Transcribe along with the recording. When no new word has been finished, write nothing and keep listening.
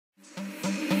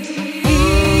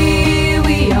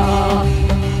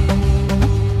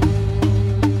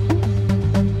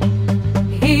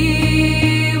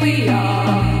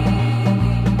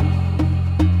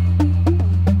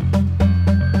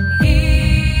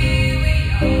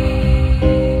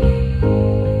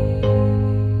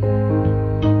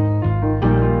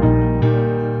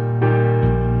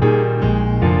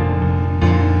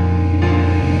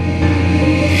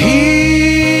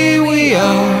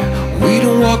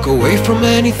walk away from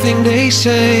anything they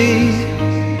say.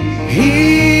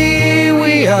 Here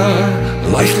we are.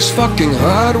 Life is fucking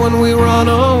hard when we run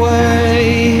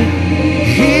away.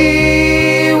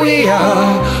 Here we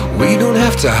are. We don't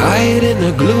have to hide in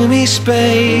a gloomy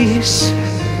space.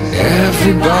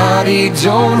 Everybody,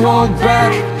 don't hold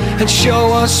back and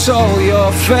show us all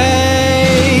your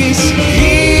face.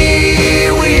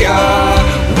 Here we are.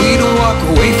 We don't walk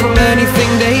away from anything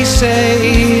they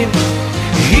say.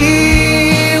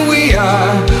 Here we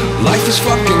are. Life is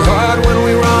fucking hard when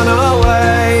we run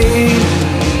away.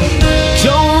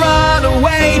 Don't run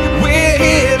away, we're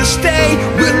here to stay.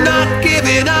 We're not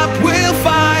giving up, we'll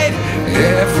fight.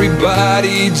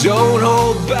 Everybody, don't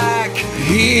hold back.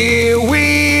 Here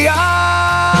we are.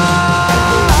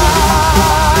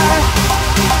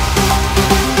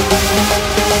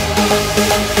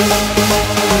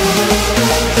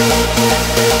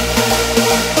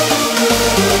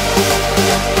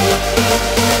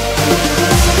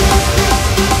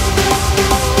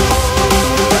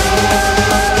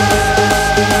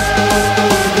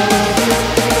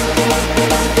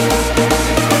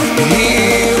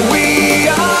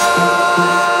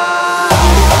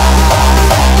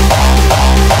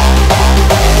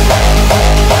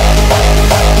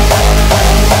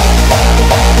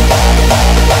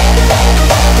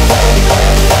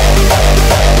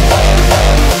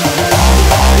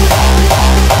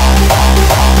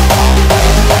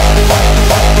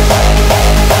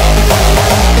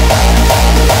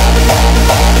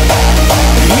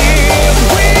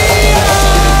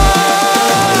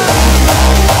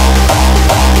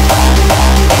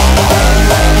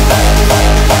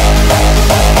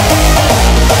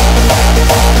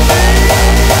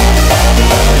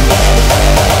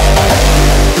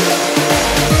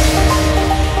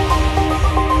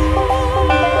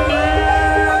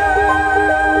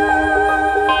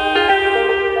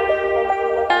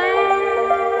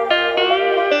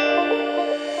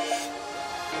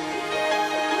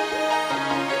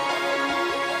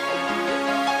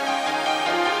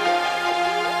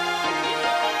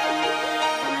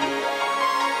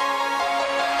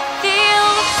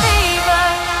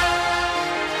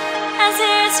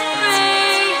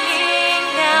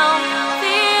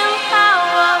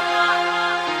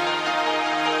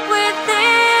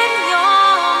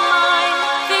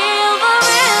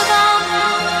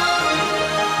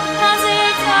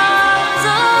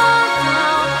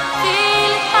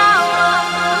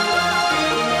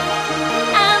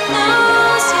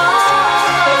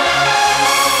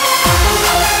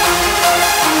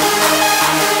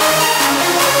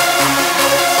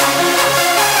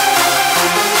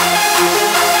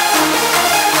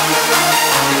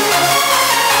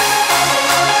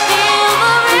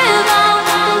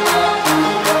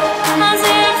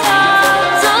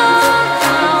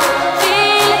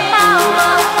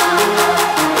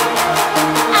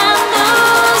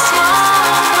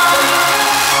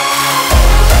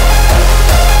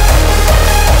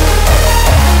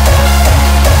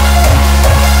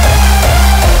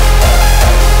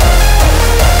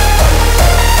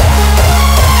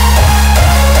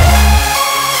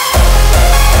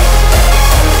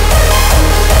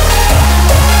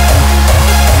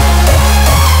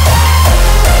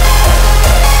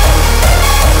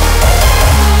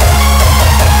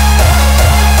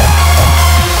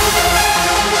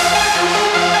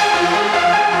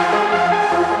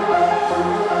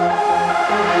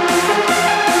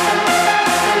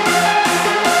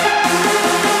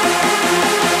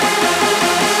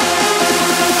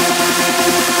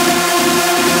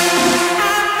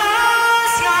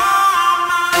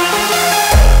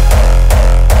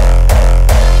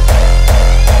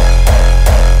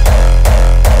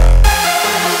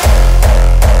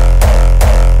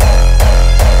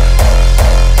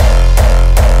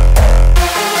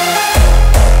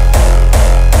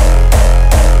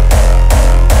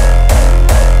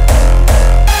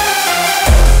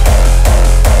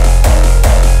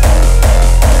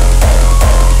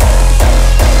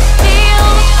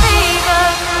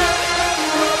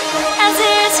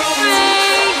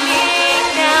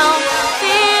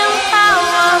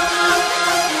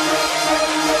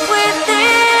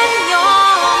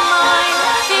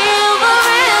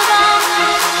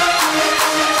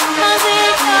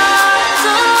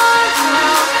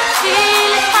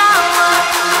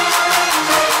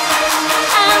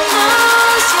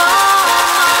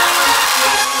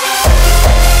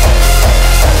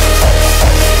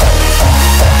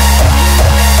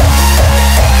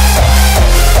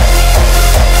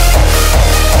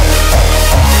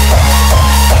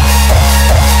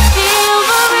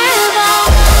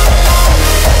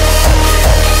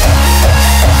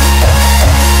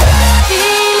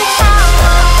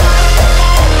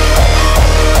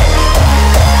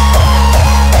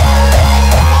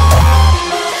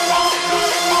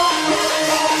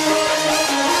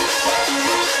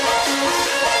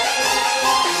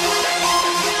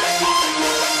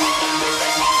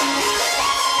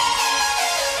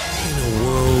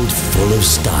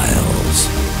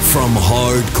 From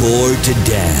hardcore to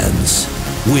dance,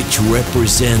 which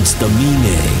represents the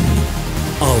meaning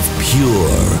of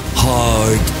pure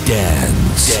hard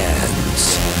dance.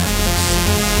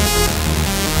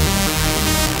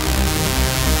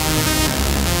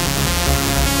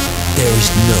 There's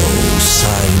no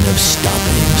sign of stopping.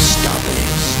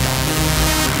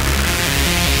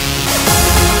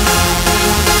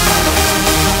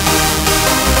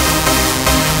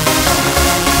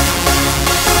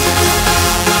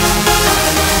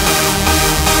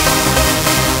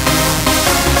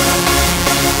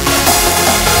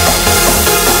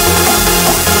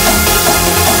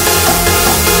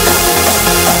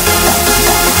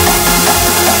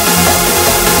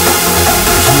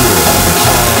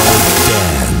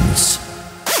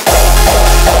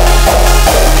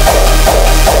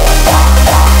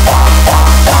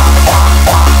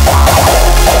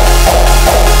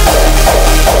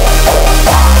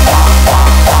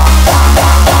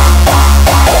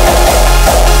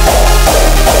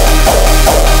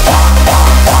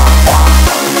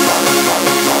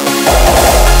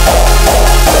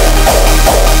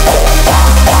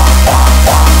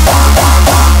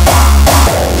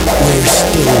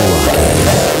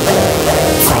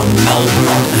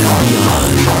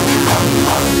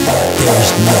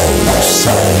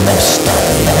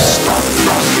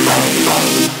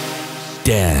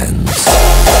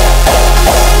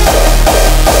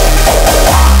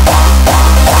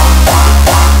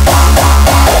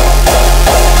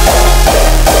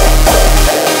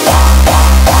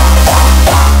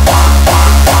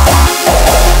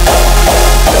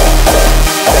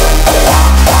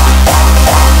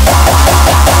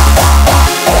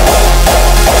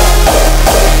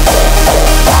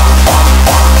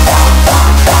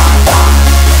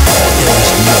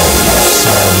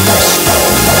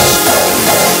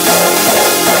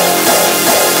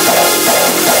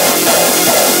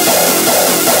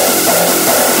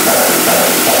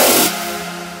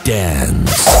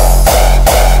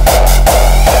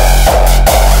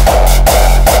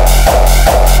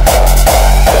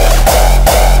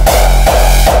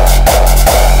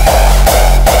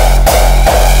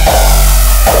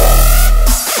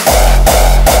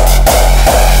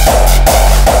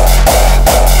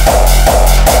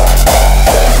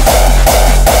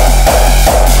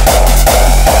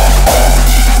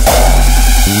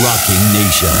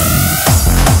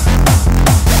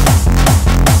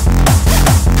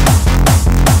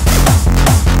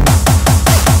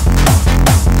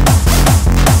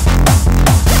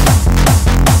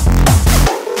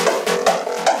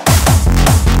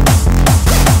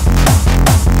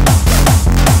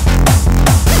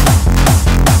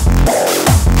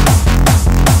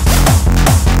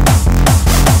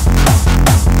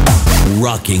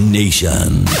 Rocking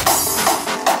Nation.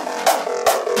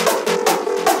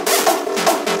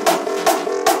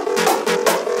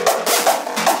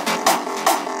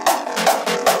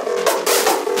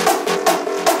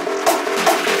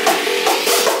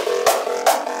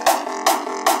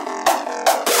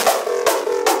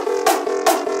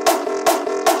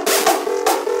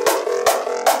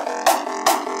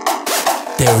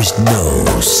 There's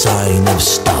no sign of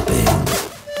stopping.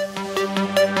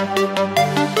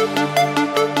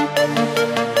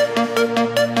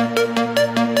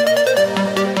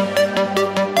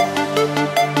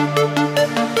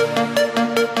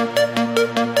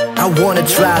 I wanna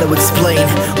try to explain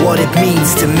what it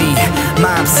means to me.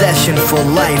 My obsession for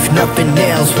life, nothing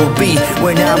else will be.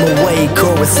 When I'm awake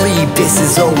or asleep, this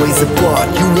is always a part.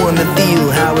 You wanna feel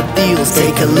how it feels,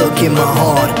 take a look in my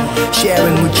heart.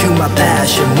 Sharing with you my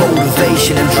passion,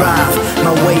 motivation and drive.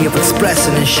 My way of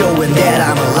expressing and showing that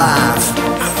I'm alive.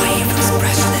 My way of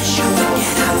expressing and showing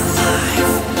that I'm alive.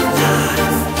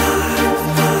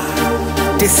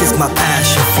 This is my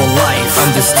passion for life,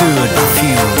 understood by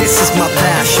few. This is my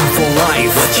passion for life,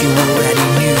 what you already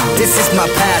knew. This is my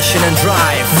passion and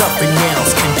drive, nothing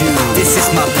else can do. This is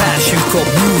my passion called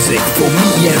music, for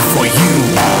me and for you.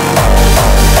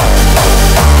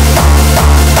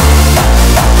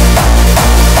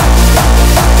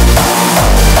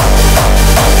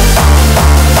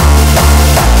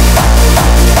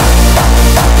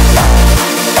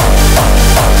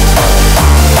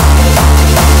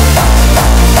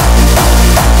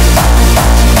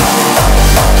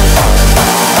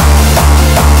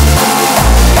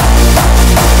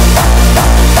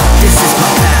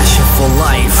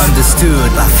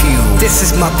 Understood by few. This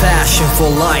is my passion for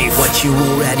life, what you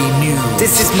already knew.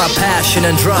 This is my passion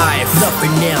and drive,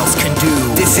 nothing else can do.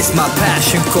 This is my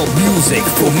passion called music,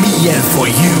 for me and for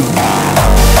you.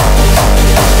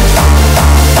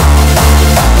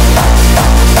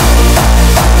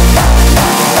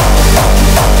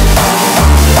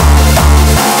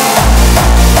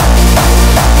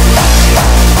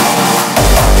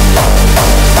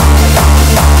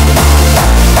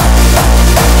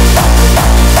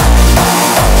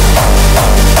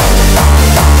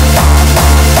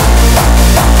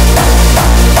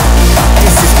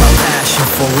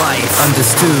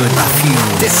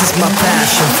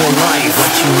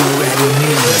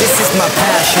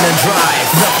 passion and drive,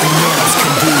 nothing else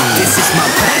can do. This is my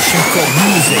passion for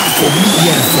music, for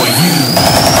me and for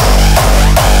you.